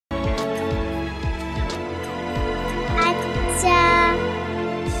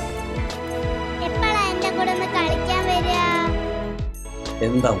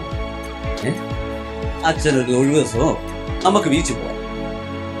എന്താ അച്ഛനൊരു ഒഴിവ് ദിവസമോ നമുക്ക് ബീച്ചിൽ പോവാം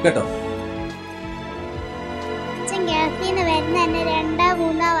കേട്ടോ. അച്ഛൻ ഗൾഫിൽ നിന്ന് വരുന്ന തന്നെ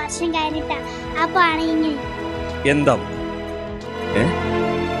 2-3 വർഷം കഴിഞ്ഞിട്ടാ. അപ്പൊ ആണെങ്കിൽ എന്താ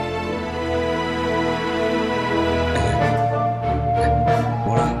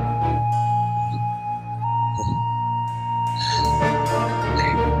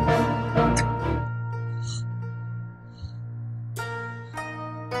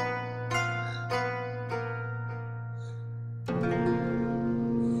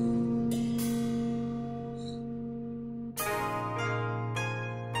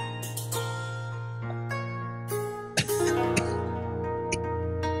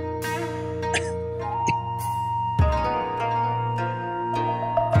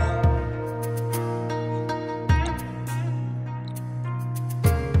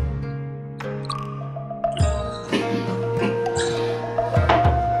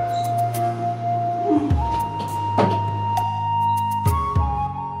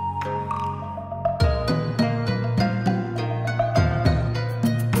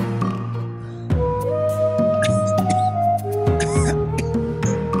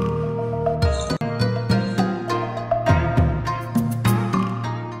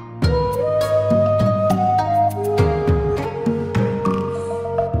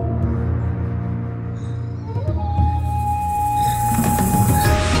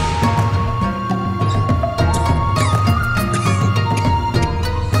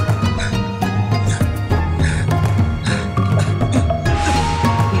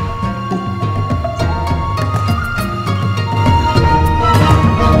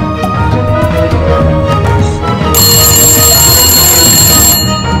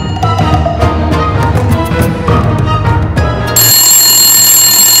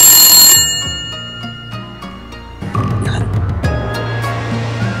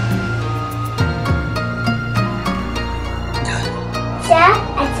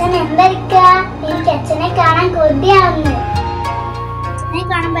അച്ഛനെ കാണാൻ കൊതിയാവുന്നു. അച്ഛനെ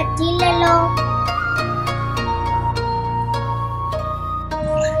കാണാൻ പറ്റിയില്ലല്ലോ.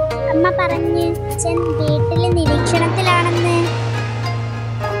 അമ്മ പറഞ്ഞു അച്ഛൻ വീട്ടില് നിരീക്ഷണത്തിലാണെന്ന്.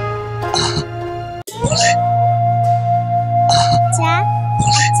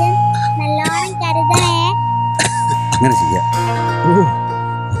 അച്ഛൻ നല്ലോണം കരുതണേ. അങ്ങനെ ചെയ്യാം.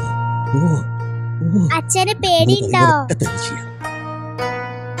 അച്ഛന് പേടിയുണ്ടോ?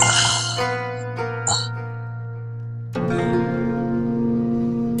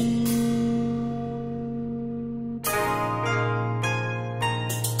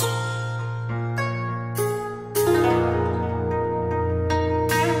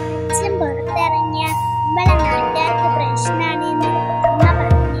 അച്ഛൻ പുറത്തിറങ്ങിയ നമ്മളെ നാട്ടുകാർക്ക് പ്രശ്നമാണെന്ന് അമ്മ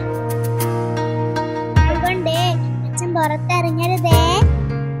പറഞ്ഞു. അതുകൊണ്ട് അച്ഛൻ പുറത്തിറങ്ങരുതേ.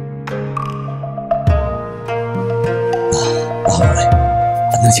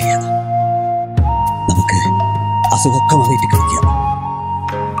 നമുക്ക് അസുഖമൊക്കെ മാറിയിട്ട് കളിക്കാം.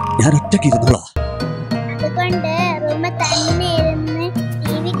 ഞാൻ ഒറ്റയ്ക്ക് ഇരുന്നോളാം. അതുകൊണ്ട് റൂമിൽ തന്നെ ഇരുന്ന്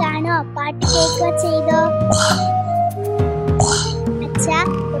TV കാണോ പാട്ട് കേൾക്കുകയോ ചെയ്തോ. അച്ഛാ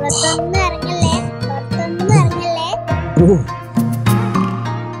പുറത്തൊന്നും ഇറങ്ങല്ലേ, പുറത്തൊന്നും ഇറങ്ങല്ലേ.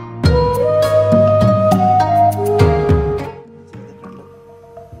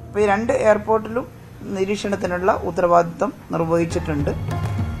 അപ്പോൾ ഈ 2 എയർപോർട്ടിലും നിരീക്ഷണത്തിനുള്ള ഉത്തരവാദിത്വം നിർവഹിച്ചിട്ടുണ്ട്.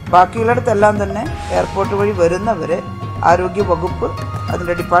 ബാക്കിയുള്ളിടത്തെല്ലാം തന്നെ എയർപോർട്ട് വഴി വരുന്നവരെ ആരോഗ്യ വകുപ്പ്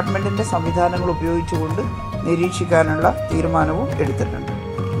അതിൻ്റെ ഡിപ്പാർട്ട്മെൻറ്റിൻ്റെ സംവിധാനങ്ങൾ ഉപയോഗിച്ചുകൊണ്ട് നിരീക്ഷിക്കാനുള്ള തീരുമാനവും എടുത്തിട്ടുണ്ട്.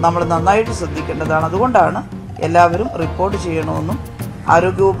 നമ്മൾ നന്നായിട്ട് ശ്രദ്ധിക്കേണ്ടതാണ്. അതുകൊണ്ടാണ് എല്ലാവരും റിപ്പോർട്ട് ചെയ്യണമെന്നും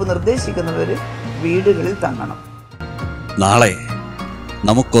ആരോഗ്യവകുപ്പ് നിർദ്ദേശിക്കുന്നവർ വീടുകളിൽ തങ്ങണം. നാളെ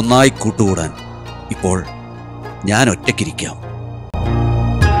നമുക്കൊന്നായി കൂട്ടുകൂടാൻ ഇപ്പോൾ ഞാൻ ഒറ്റയ്ക്കിരിക്കാം.